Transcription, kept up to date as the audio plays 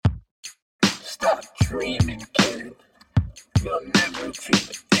Stop dreaming, kid. You'll never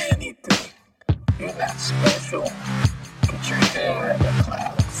achieve anything. You're not special. Get your head out of the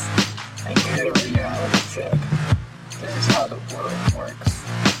clouds and get a reality check. This is how the world works.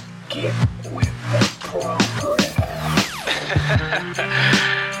 Get with the program.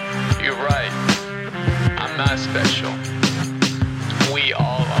 You're right. I'm not special. We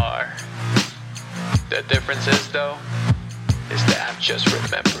all are. The difference is, though, is that I'm just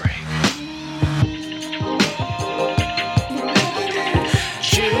remembering.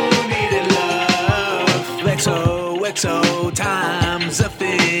 You needed love. XOXO times a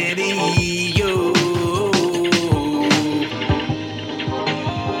video.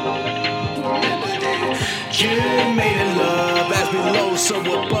 You made it love as below, so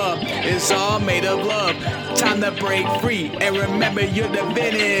above. It's all made of love. Time to break free and remember your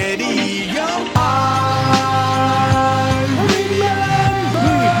divinity. Yo, I remember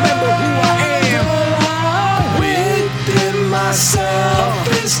who I am. Within myself,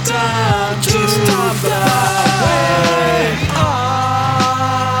 it's time to fly away. I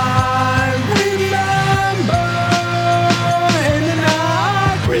remember in the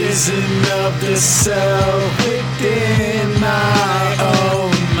night, prison of the self within my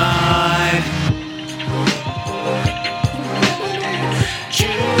own mind.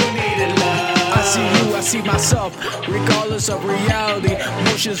 You needed love. I see you, I see myself, regardless of reality,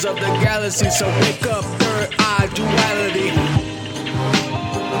 motions of the galaxy. So wake up, third eye duality.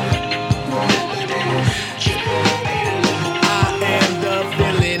 I am the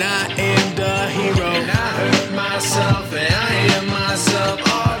villain, I am the hero. And I hurt myself, and I am myself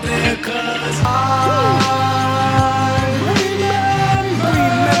all because I remember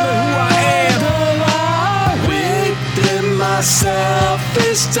who I am. Within myself,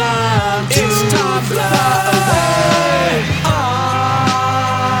 it's time to fly away. I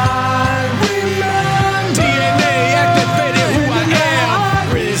remember DNA activated who I am.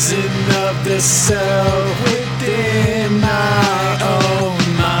 Prison of the self within my own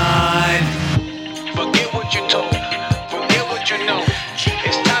mind. Forget what you told. Forget what you know.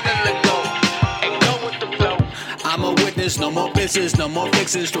 It's time to let go and go with the flow. I'm a witness, no more business, no more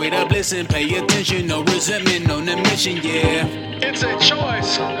fixing. Straight up listen, pay attention, no resentment, no mission, yeah. It's a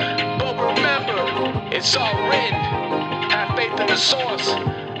choice, but remember, it's all written. Have faith in the source.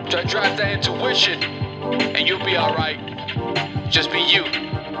 Try to drive that intuition, and you'll be alright. Just be you.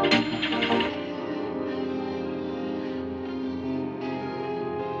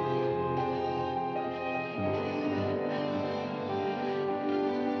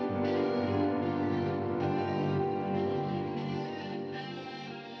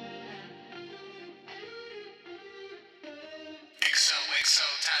 XOXO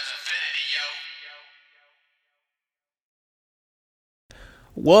times infinity, yo.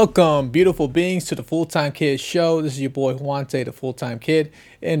 Welcome, beautiful beings, to the Full-Time Kid Show. This is your boy Juante, the Full-Time Kid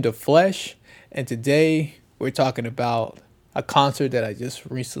in the flesh. And today we're talking about a concert that I just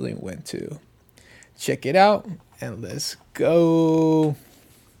recently went to. Check it out and let's go.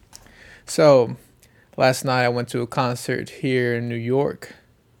 So last night I went to a concert here in New York.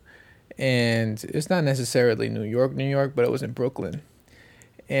 And it's not necessarily New York, but it was in Brooklyn.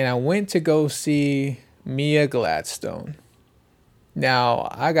 And I went to go see Mia Gladstone. Now,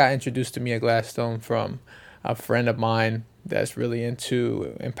 I got introduced to Mia Gladstone from a friend of mine that's really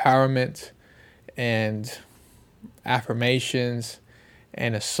into empowerment and affirmations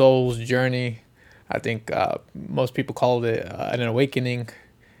and a soul's journey. I think most people call it an awakening,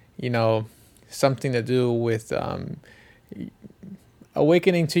 something to do with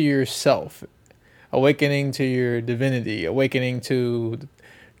awakening to yourself, awakening to your divinity, awakening to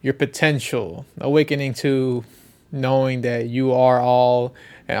your potential, awakening to knowing that you are all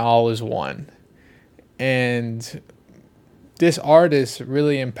and all is one. And this artist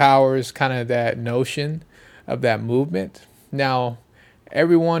really empowers kind of that notion of that movement. Now,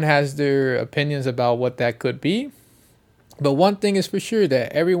 everyone has their opinions about what that could be, but one thing is for sure,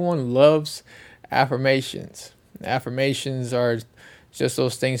 that everyone loves affirmations. Affirmations are just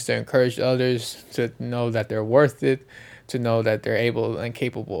those things to encourage others to know that they're worth it, to know that they're able and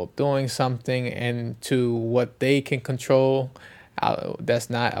capable of doing something, and to what they can control that's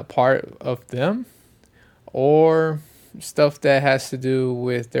not a part of them, or stuff that has to do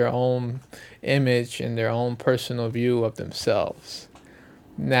with their own image and their own personal view of themselves.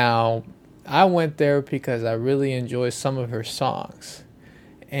 Now, I went there because I really enjoyed some of her songs,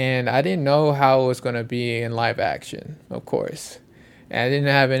 and I didn't know how it was going to be in live action, of course. And I didn't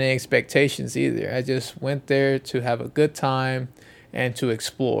have any expectations either. I just went there to have a good time and to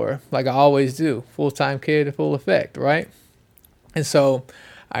explore, like I always do. Full-time kid, full effect, right? And so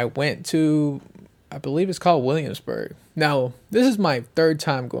I went to I believe it's called Williamsburg. Now, this is my third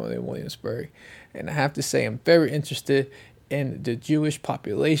time going to Williamsburg, and I have to say I'm very interested in the Jewish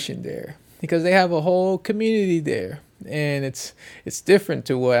population there because they have a whole community there, and it's different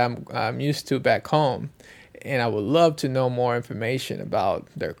to what I'm used to back home. And I would love to know more information about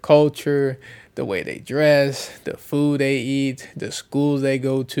their culture, the way they dress, the food they eat, the schools they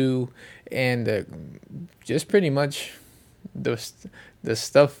go to, and just pretty much the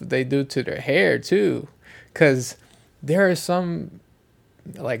stuff they do to their hair too. Because there are some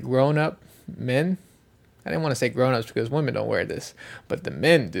like grown-up men. I didn't want to say grown-ups because women don't wear this, but the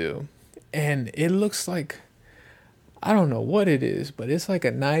men do. And it looks like, I don't know what it is, but it's like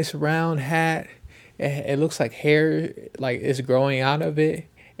a nice round hat. It looks like hair like it's growing out of it,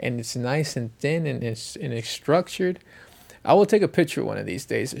 and it's nice and thin, and it's structured. I will take a picture one of these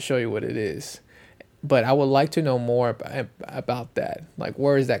days to show you what it is. But I would like to know more about that. Like,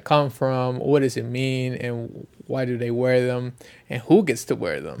 where does that come from? What does it mean? And why do they wear them? And who gets to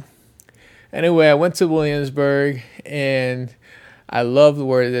wear them? Anyway, I went to Williamsburg, and I loved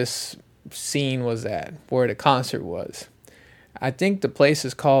where this scene was at, where the concert was. I think the place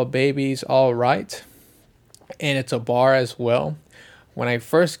is called Baby's All Right, and it's a bar as well. When I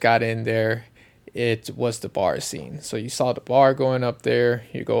first got in there, it was the bar scene. So you saw the bar going up there,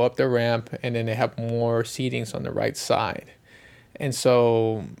 you go up the ramp, and then they have more seatings on the right side. And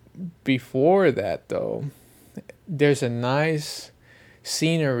so before that, though, there's a nice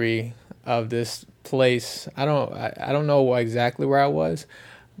scenery of this place. I don't know exactly where I was,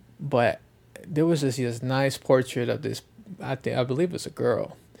 but there was this nice portrait of this, I believe it was a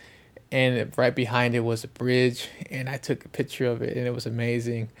girl. And right behind it was a bridge, and I took a picture of it, and it was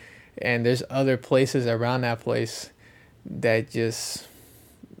amazing. And there's other places around that place that just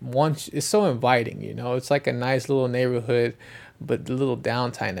it's so inviting, you know. It's like a nice little neighborhood, but the little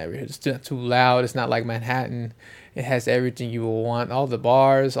downtown neighborhood. It's not too loud. It's not like Manhattan. It has everything you will want: all the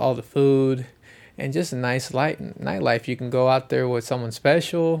bars, all the food, and just a nice nightlife. You can go out there with someone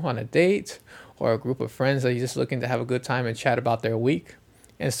special on a date, or a group of friends that you're just looking to have a good time and chat about their week.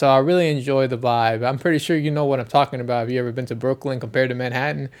 And so I really enjoy the vibe. I'm pretty sure you know what I'm talking about. Have you ever been to Brooklyn compared to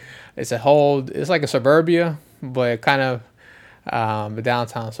Manhattan? It's like a suburbia, but kind of a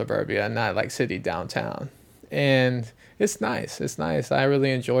downtown suburbia, not like city downtown. And it's nice. It's nice. I really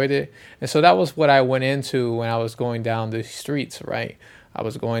enjoyed it. And so that was what I went into when I was going down the streets, right? I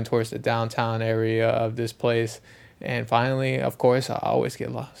was going towards the downtown area of this place. And finally, of course, I always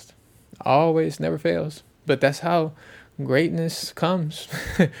get lost. Always, never fails. But that's how greatness comes.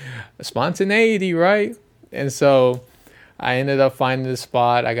 Spontaneity, right? And so I ended up finding the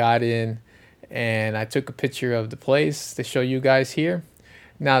spot. I got in, and I took a picture of the place to show you guys here.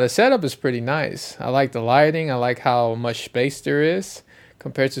 Now, the setup is pretty nice. I like the lighting. I like how much space there is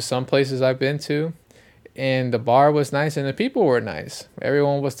compared to some places I've been to. And the bar was nice, and the people were nice.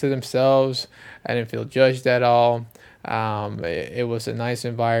 Everyone was to themselves. I didn't feel judged at all. It was a nice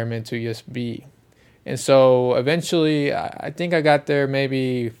environment to just be. And so eventually, I think I got there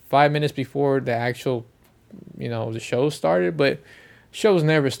maybe 5 minutes before the actual, the show started. But shows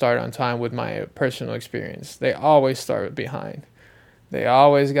never start on time with my personal experience. They always start behind. They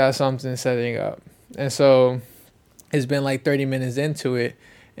always got something setting up. And so it's been like 30 minutes into it.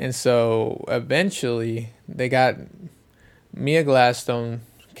 And so eventually they got Mia Gladstone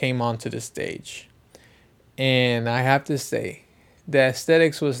came onto the stage. And I have to say, the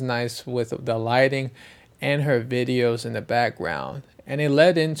aesthetics was nice with the lighting and her videos in the background. And it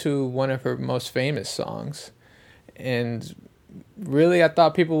led into one of her most famous songs. And really, I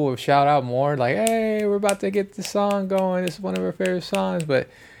thought people would shout out more like, hey, we're about to get the song going. It's one of her favorite songs. But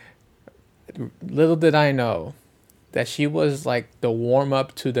little did I know that she was like the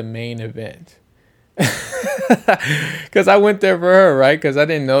warm-up to the main event. Because I went there for her, right? Because I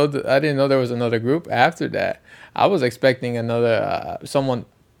didn't know there was another group after that. I was expecting another someone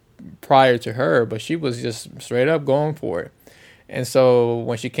prior to her, but she was just straight up going for it. And so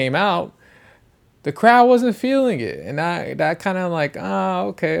when she came out, the crowd wasn't feeling it, and that kind of like,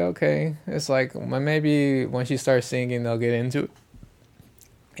 okay. It's like maybe when she starts singing, they'll get into it.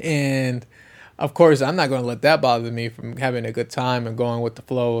 And of course, I'm not going to let that bother me from having a good time and going with the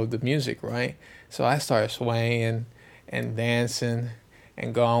flow of the music, right? So I started swaying and dancing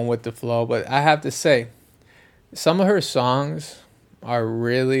and going with the flow. But I have to say, some of her songs are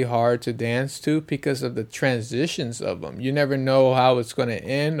really hard to dance to because of the transitions of them. You never know how it's going to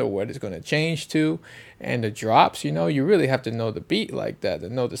end or what it's going to change to. And the drops, you really have to know the beat like that, to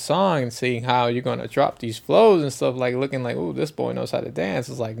know the song and seeing how you're going to drop these flows and stuff, like looking like, ooh, this boy knows how to dance.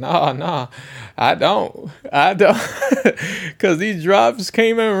 It's like, nah, I don't. Because these drops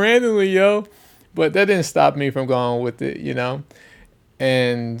came in randomly, yo. But that didn't stop me from going with it, you know.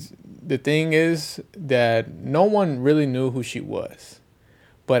 And the thing is that no one really knew who she was.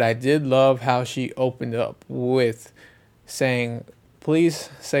 But I did love how she opened up with saying, please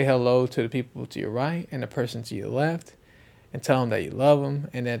say hello to the people to your right and the person to your left, and tell them that you love them,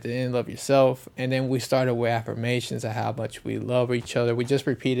 and at the end, love yourself. And then we started with affirmations of how much we love each other. We just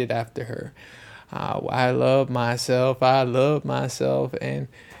repeated after her. I love myself, and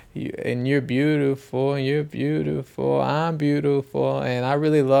you're beautiful, I'm beautiful. And I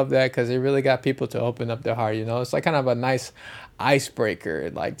really love that because it really got people to open up their heart, you know. It's like kind of a nice icebreaker,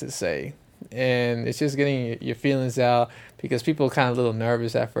 I'd like to say. And it's just getting your feelings out, because people are kind of a little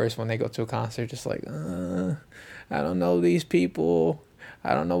nervous at first when they go to a concert, just like, I don't know these people.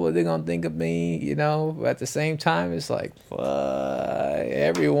 I don't know what they're going to think of me, you know. But at the same time, it's like,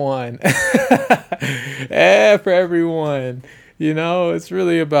 everyone. For everyone. You know, it's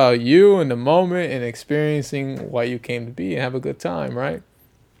really about you and the moment and experiencing what you came to be and have a good time, right?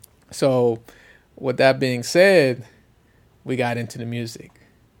 So, with that being said, we got into the music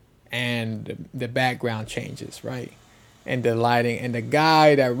and the background changes, right? And the lighting, and the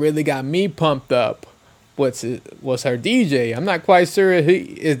guy that really got me pumped up was her DJ. I'm not quite sure if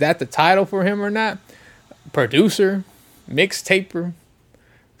is that the title for him or not. Producer, mixtaper,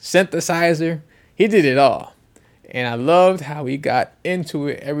 synthesizer, he did it all. And I loved how he got into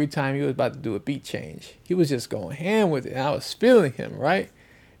it every time he was about to do a beat change. He was just going ham with it, and I was feeling him, right?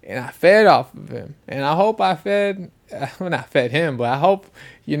 And I fed off of him. And I hope I fed, well, not fed him, but I hope,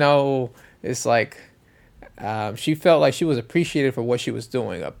 you know, it's like she felt like she was appreciated for what she was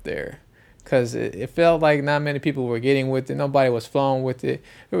doing up there. Because it felt like not many people were getting with it. Nobody was flowing with it.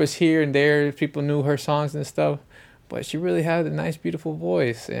 It was here and there. People knew her songs and stuff. But she really had a nice, beautiful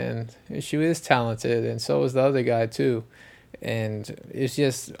voice. And she is talented. And so is the other guy, too. And it's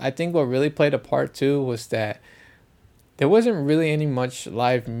just, I think what really played a part, too, was that there wasn't really any much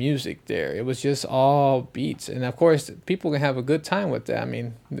live music there. It was just all beats. And, of course, people can have a good time with that. I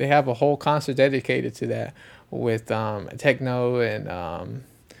mean, they have a whole concert dedicated to that with techno and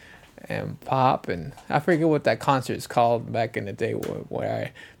pop, and I forget what that concert is called back in the day where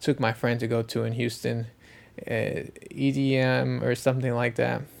I took my friend to go to in Houston, EDM or something like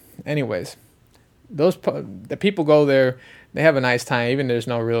that. Anyways, the people go there, they have a nice time, even there's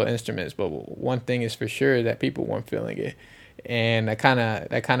no real instruments. But one thing is for sure, that people weren't feeling it, and that kind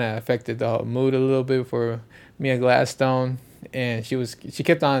of affected the mood a little bit for Mia Gladstone. And she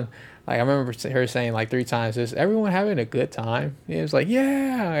kept on. Like, I remember her saying like 3 times, is everyone having a good time? And it was like,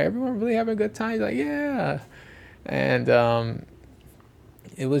 yeah, everyone really having a good time. He's like, yeah. And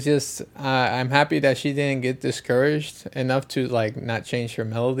it was just, I'm happy that she didn't get discouraged enough to like not change her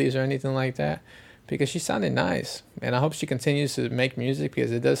melodies or anything like that, because she sounded nice. And I hope she continues to make music,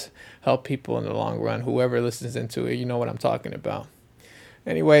 because it does help people in the long run. Whoever listens into it, you know what I'm talking about.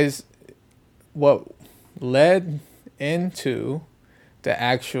 Anyways, what led into the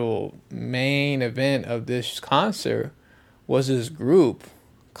actual main event of this concert was this group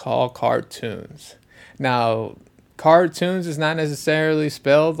called Carrtoons. Now, Carrtoons is not necessarily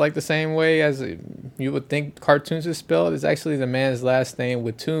spelled like the same way as you would think cartoons is spelled. It's actually the man's last name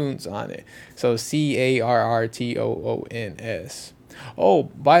with tunes on it. So Carrtoons. Oh,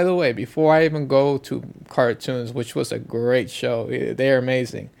 by the way, before I even go to Carrtoons, which was a great show, they're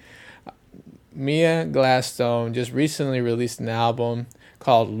amazing. Mia Gladstone just recently released an album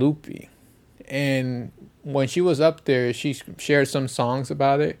called Loopy. And when she was up there, she shared some songs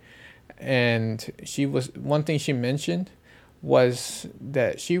about it. And one thing she mentioned was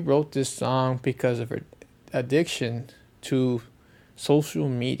that she wrote this song because of her addiction to social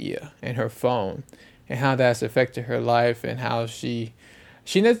media and her phone, and how that's affected her life, and how she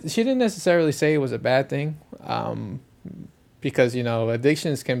didn't necessarily say it was a bad thing, because, you know,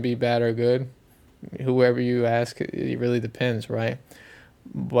 addictions can be bad or good. Whoever you ask, it really depends, right?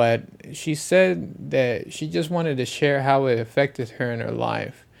 But she said that she just wanted to share how it affected her in her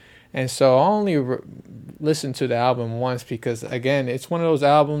life. And so I only listened to the album once, because, again, it's one of those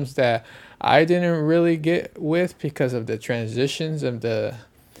albums that I didn't really get with because of the transitions because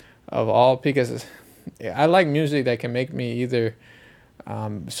I like music that can make me either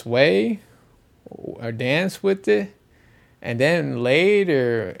sway or dance with it. And then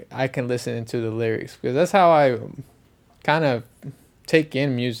later, I can listen to the lyrics, because that's how I kind of take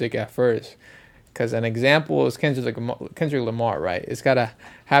in music at first. Because an example is Kendrick Lamar, right? It's got to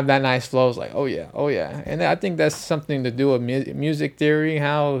have that nice flow. It's like, oh yeah. And I think that's something to do with music theory,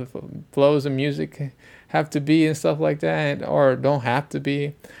 how flows of music have to be and stuff like that, or don't have to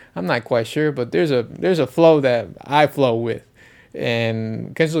be. I'm not quite sure, but there's a flow that I flow with.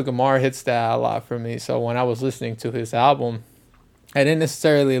 And Kendrick Lamar hits that a lot for me. So when I was listening to his album, I didn't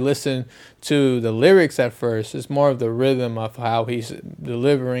necessarily listen to the lyrics at first. It's more of the rhythm of how he's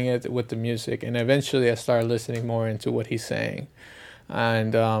delivering it with the music. And eventually I started listening more into what he's saying.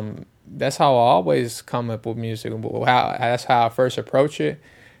 And that's how I always come up with music. That's how I first approach it.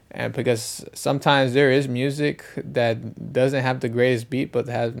 And because sometimes there is music that doesn't have the greatest beat, but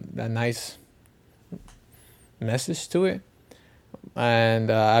has a nice message to it. And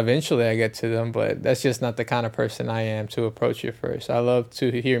eventually I get to them, but that's just not the kind of person I am to approach it first. I love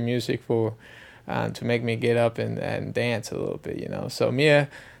to hear music for to make me get up and dance a little bit, you know. So Mia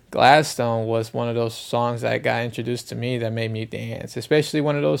Gladstone was one of those songs that got introduced to me that made me dance, especially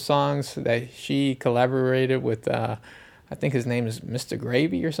one of those songs that she collaborated with, I think his name is Mr.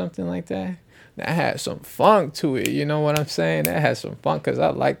 Gravy or something like that. That had some funk to it, you know what I'm saying? That had some funk because I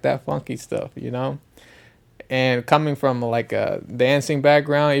like that funky stuff, you know. And coming from like a dancing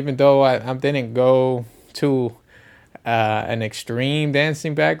background, even though I didn't go to an extreme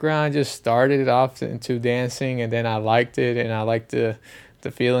dancing background, I just started off into dancing, and then I liked it, and I liked the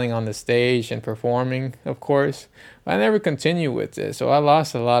feeling on the stage and performing, of course. But I never continued with it, so I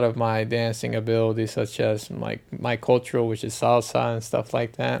lost a lot of my dancing abilities, such as my cultural, which is salsa and stuff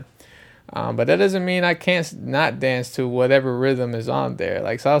like that. But that doesn't mean I can't not dance to whatever rhythm is on there.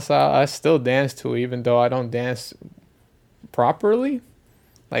 Like salsa, I still dance to, even though I don't dance properly,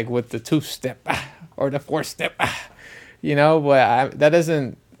 like with the 2-step or the 4-step, you know. But that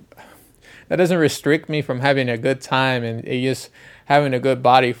doesn't restrict me from having a good time and just having a good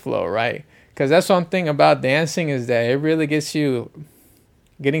body flow, right? Because that's one thing about dancing, is that it really gets you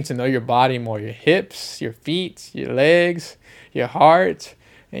getting to know your body more, your hips, your feet, your legs, your heart,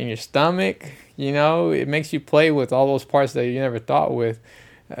 and your stomach. You know, it makes you play with all those parts that you never thought with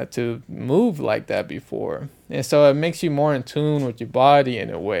to move like that before. And so it makes you more in tune with your body in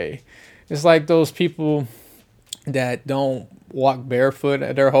a way. It's like those people that don't walk barefoot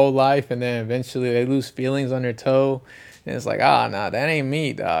their whole life, and then eventually they lose feelings on their toe. And it's like, nah, that ain't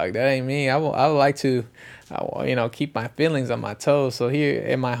me, dog. That ain't me. I would like to, keep my feelings on my toes. So here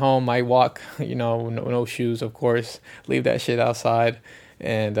in my home, I walk, no shoes, of course. Leave that shit outside.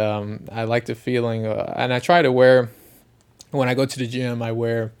 And I like the feeling, and I try to wear, when I go to the gym, I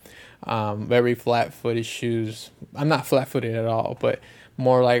wear very flat-footed shoes. I'm not flat-footed at all, but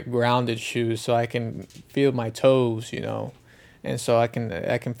more like grounded shoes, so I can feel my toes, and so I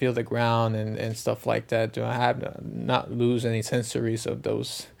can feel the ground and stuff like that. Do I have to not lose any sensories of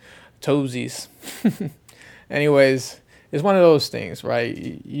those toesies? Anyways, it's one of those things, right?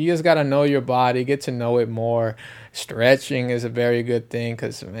 You just got to know your body, get to know it more. Stretching is a very good thing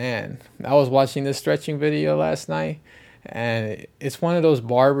because, man, I was watching this stretching video last night, and it's one of those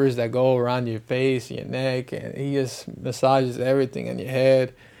barbers that go around your face, your neck, and he just massages everything in your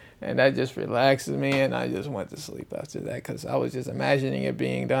head, and that just relaxes me, and I just went to sleep after that because I was just imagining it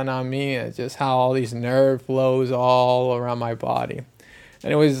being done on me and just how all these nerve flows all around my body.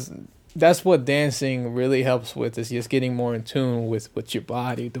 Anyways, that's what dancing really helps with, is just getting more in tune with your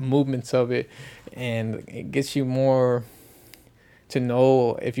body, the movements of it, and it gets you more to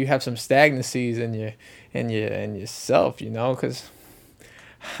know if you have some stagnancies in yourself, because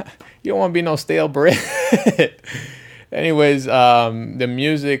you don't want to be no stale bread. Anyways, the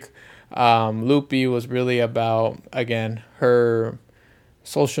music, Loopy was really about, again, her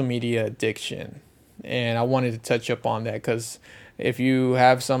social media addiction, and I wanted to touch up on that because if you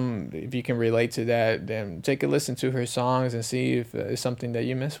can relate to that, then take a listen to her songs and see if it's something that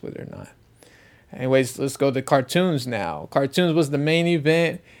you mess with or not. Anyways, let's go to Cartoons now. Cartoons was the main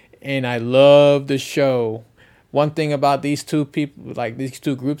event, and I love the show. One thing about these two people, like these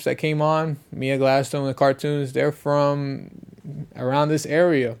two groups that came on, Mia Gladstone and Cartoons, they're from around this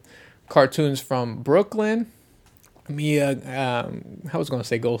area. Cartoons from Brooklyn. Mia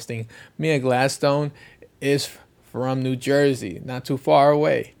Goldstein. Mia Gladstone is from New Jersey, not too far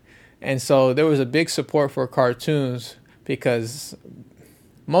away. And so there was a big support for Cartoons because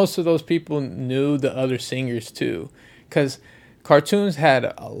most of those people knew the other singers too. Because Cartoons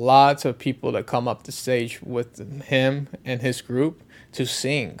had lots of people that come up the stage with him and his group to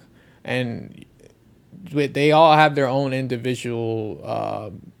sing. And they all have their own individual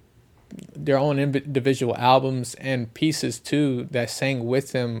albums and pieces too that sang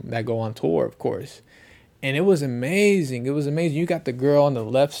with him that go on tour, of course. And it was amazing. You got the girl on the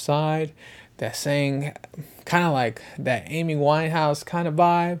left side that sang kind of like that Amy Winehouse kind of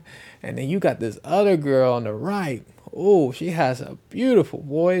vibe. And then you got this other girl on the right. Oh, she has a beautiful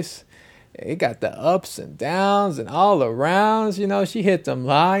voice. it got the ups and downs and all arounds. You know, she hit them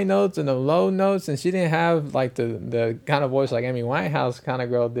high notes and the low notes, and she didn't have like the kind of voice like Amy Winehouse kind of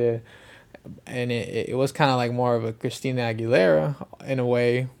girl did. And it was kind of like more of a Christina Aguilera in a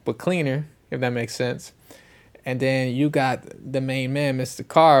way, but cleaner, if that makes sense. And then you got the main man, Mr.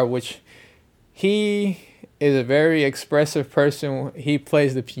 Carr, which he is a very expressive person. He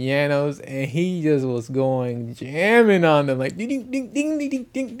plays the pianos, and he just was going jamming on them like ding ding ding ding ding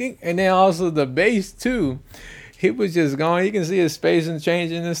ding ding, and then also the bass too. He was just going. You can see his spacing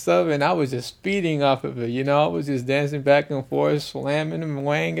changing and stuff, and I was just speeding off of it. You know, I was just dancing back and forth, slamming and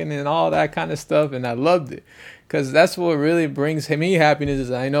wanging and all that kind of stuff, and I loved it. Because that's what really brings me happiness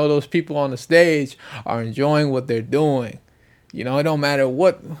is I know those people on the stage are enjoying what they're doing. You know, it don't matter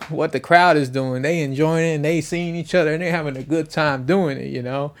what the crowd is doing. They enjoying it and they seeing each other and they having a good time doing it, you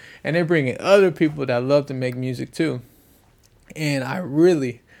know. And they're bringing other people that love to make music too. And I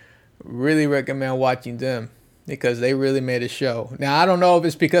really, really recommend watching them because they really made a show. Now, I don't know if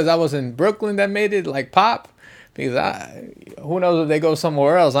it's because I was in Brooklyn that made it like pop. Because who knows if they go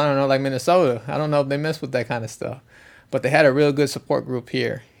somewhere else. I don't know, like Minnesota. I don't know if they mess with that kind of stuff. But they had a real good support group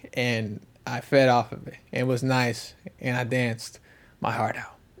here. And I fed off of it. It was nice. And I danced my heart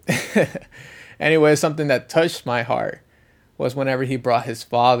out. Anyway, something that touched my heart was whenever he brought his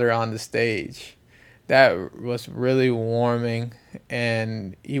father on the stage. That was really warming.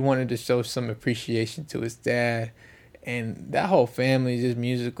 And he wanted to show some appreciation to his dad. And that whole family is just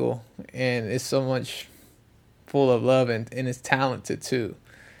musical. And it's so much full of love and it's talented too.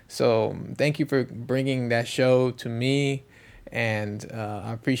 So thank you for bringing that show to me, and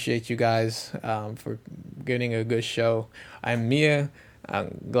I appreciate you guys for getting a good show. And Mia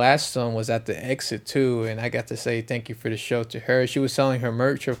Gladstone was at the exit too, and I got to say thank you for the show to her. She was selling her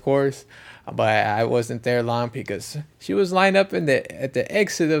merch, of course, but I wasn't there long because she was lined up at the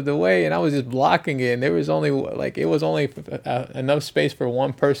exit of the way, and I was just blocking it. And there was only enough space for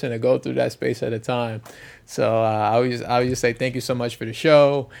one person to go through that space at a time. So I would just say thank you so much for the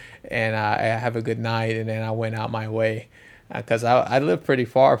show, and I have a good night. And then I went out my way because I live pretty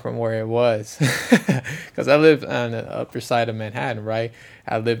far from where it was, because I live on the upper side of Manhattan, right?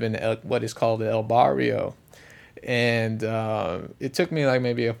 I live in what is called the El Barrio. And it took me like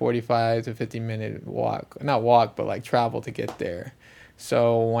maybe a 45 to 50 minute not walk, but like travel to get there.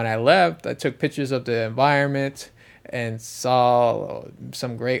 So when I left, I took pictures of the environment and saw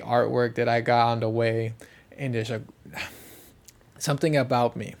some great artwork that I got on the way. And there's something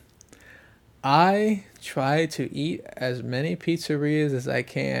about me. I try to eat as many pizzerias as I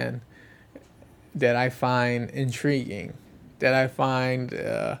can that I find intriguing, that I find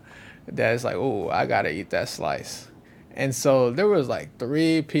that is like, oh, I gotta eat that slice. And so there was like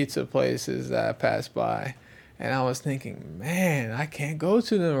 3 pizza places that I passed by, and I was thinking, man, I can't go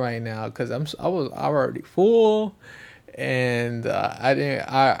to them right now because I was already full, and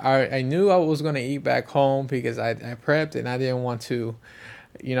I knew I was gonna eat back home because I prepped and I didn't want to,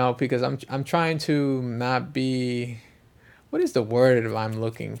 you know, because I'm trying to not be, what is the word I'm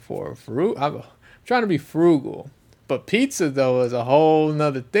looking for? I'm trying to be frugal. But pizza, though, is a whole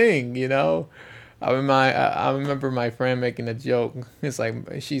nother thing, you know. I remember my friend making a joke. It's like,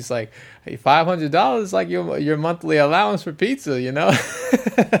 she's like, hey, $500 is like your monthly allowance for pizza, you know.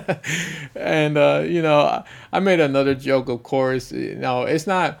 And you know, I made another joke, of course. You know, it's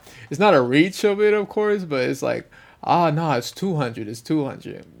not a reach of it, of course, but it's like, no, it's 200. It's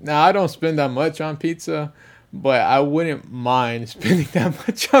 200. Now I don't spend that much on pizza, but I wouldn't mind spending that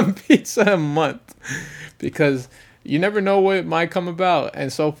much on pizza a month because you never know what might come about.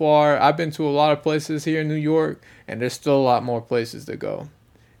 And so far, I've been to a lot of places here in New York, and there's still a lot more places to go.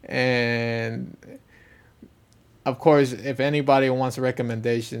 And of course, if anybody wants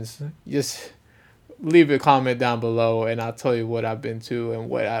recommendations, just leave a comment down below, and I'll tell you what I've been to and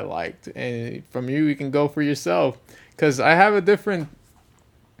what I liked. And from you can go for yourself, because I have a different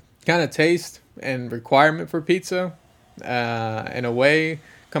kind of taste and requirement for pizza in a way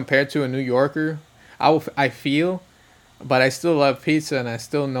compared to a New Yorker. I feel. But I still love pizza, and I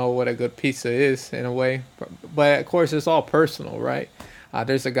still know what a good pizza is in a way. But of course, it's all personal, right?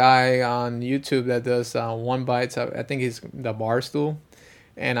 There's a guy on YouTube that does one bites. I think he's the Barstool.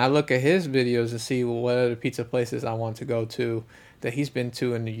 And I look at his videos to see what other pizza places I want to go to that he's been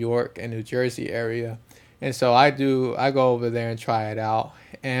to in New York and New Jersey area. And so I go over there and try it out.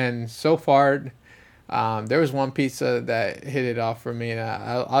 And so far, there was one pizza that hit it off for me, and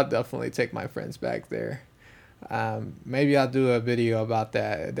I'll definitely take my friends back there. Maybe I'll do a video about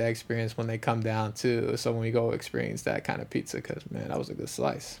that experience when they come down too, so when we go experience that kind of pizza, because man, that was a good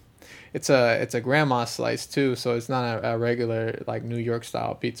slice. It's a grandma slice too, so it's not a regular like New York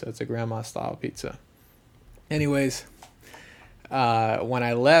style pizza. It's a grandma style pizza. Anyways, when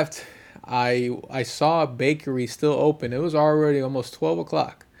I left, I saw a bakery still open. It was already almost 12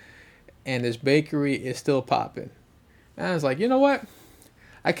 o'clock, and this bakery is still popping. And I was like, you know what?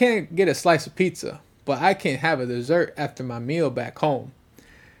 I can't get a slice of pizza, but I can have a dessert after my meal back home.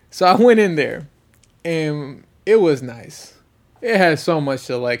 So I went in there, and it was nice. It had so much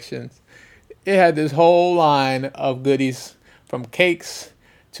selections. It had this whole line of goodies, from cakes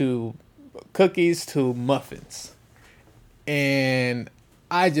to cookies to muffins. And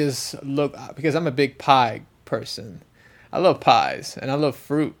I just look, because I'm a big pie person. I love pies and I love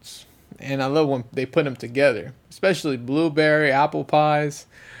fruits, and I love when they put them together, especially blueberry apple pies.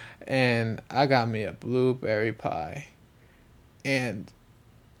 And I got me a blueberry pie, and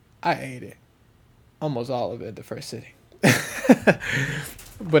I ate it, almost all of it the first sitting.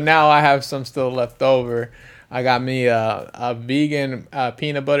 But now I have some still left over. I got me a vegan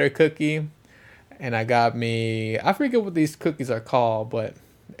peanut butter cookie, and I got me, I forget what these cookies are called, but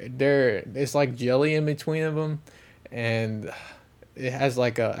it's like jelly in between of them, and it has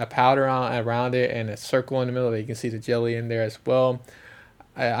like a powder around it and a circle in the middle that you can see the jelly in there as well.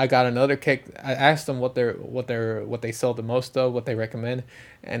 I got another cake. I asked them what they sell the most of, what they recommend,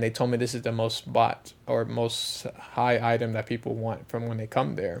 and they told me this is the most bought or most high item that people want from when they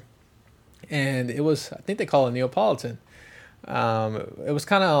come there. And it was, I think they call it Neapolitan. It was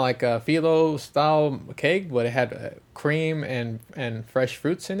kind of like a phyllo style cake, but it had cream and fresh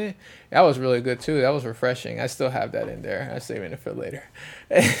fruits in it. That was really good too. That was refreshing. I still have that in there. I'm saving it for later.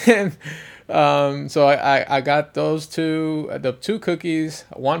 And so I got those the two cookies,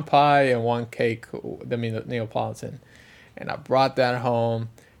 one pie, and one cake, the Neapolitan, and I brought that home.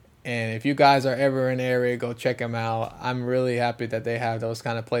 And if you guys are ever in the area, go check them out. I'm really happy that they have those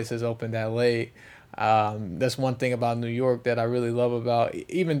kind of places open that late. That's one thing about New York that I really love about,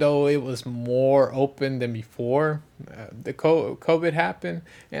 even though it was more open than before the COVID happened,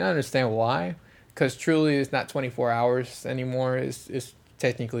 and I understand why, because truly it's not 24 hours anymore. It's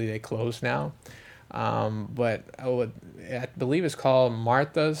technically they close now, but I believe it's called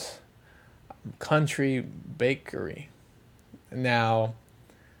Martha's Country Bakery. Now,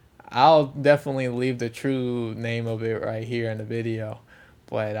 I'll definitely leave the true name of it right here in the video.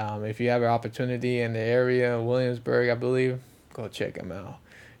 But if you have an opportunity in the area, Williamsburg, I believe, go check them out.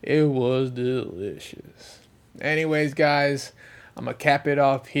 It was delicious. Anyways, guys, I'm going to cap it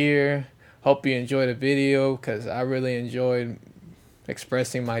off here. Hope you enjoyed the video, because I really enjoyed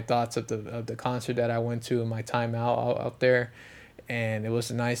expressing my thoughts of the concert that I went to and my time out there. And it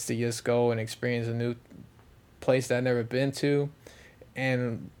was nice to just go and experience a new place that I've never been to.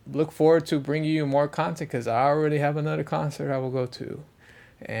 And look forward to bringing you more content, because I already have another concert I will go to.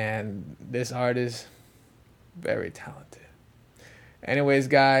 And this artist, very talented. Anyways,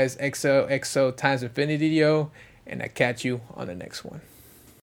 guys, XO times infinity, and I catch you on the next one.